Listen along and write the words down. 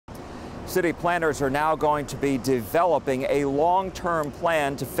City planners are now going to be developing a long-term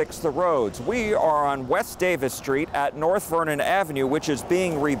plan to fix the roads. We are on West Davis Street at North Vernon Avenue, which is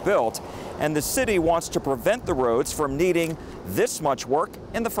being rebuilt, and the city wants to prevent the roads from needing this much work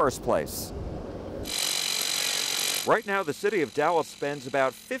in the first place. Right now, the city of Dallas spends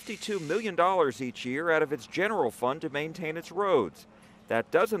about $52 million each year out of its general fund to maintain its roads. That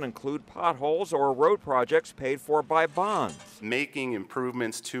doesn't include potholes or road projects paid for by bonds. Making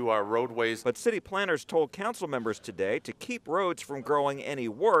improvements to our roadways. But city planners told council members today to keep roads from growing any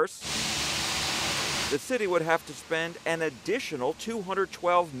worse, the city would have to spend an additional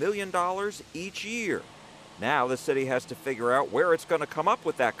 $212 million each year. Now the city has to figure out where it's going to come up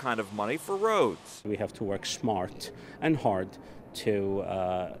with that kind of money for roads. We have to work smart and hard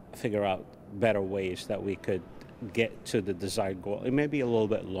to figure out better ways that we could get to the desired goal. It may be a little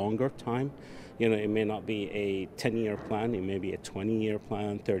bit longer time. You know, it may not be a 10-year plan, it may be a 20-year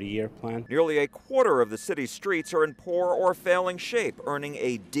plan, 30-year plan. Nearly a quarter of the city's streets are in poor or failing shape, earning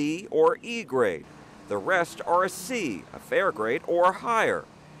a D or E grade. The rest are a C, a fair grade, or higher.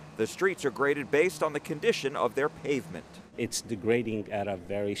 The streets are graded based on the condition of their pavement. It's degrading at a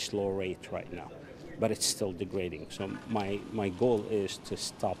very slow rate right now, but it's still degrading. So my goal is to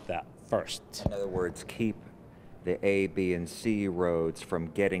stop that first. In other words, keep the A, B, and C roads from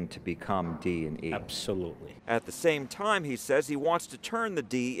getting to become D and E. Absolutely. At the same time, he says he wants to turn the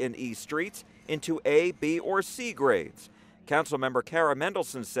D and E streets into A, B, or C grades. Councilmember Kara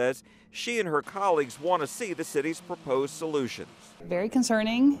Mendelson says she and her colleagues want to see the city's proposed solutions. Very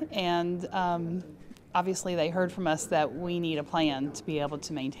concerning, and obviously they heard from us that we need a plan to be able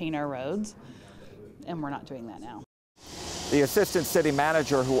to maintain our roads, and we're not doing that now. The assistant city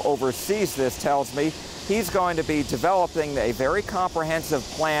manager who oversees this tells me he's going to be developing a very comprehensive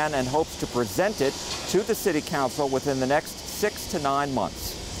plan and hopes to present it to the city council within the next 6 to 9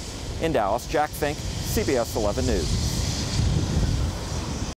 months. In Dallas, Jack Fink, CBS 11 News.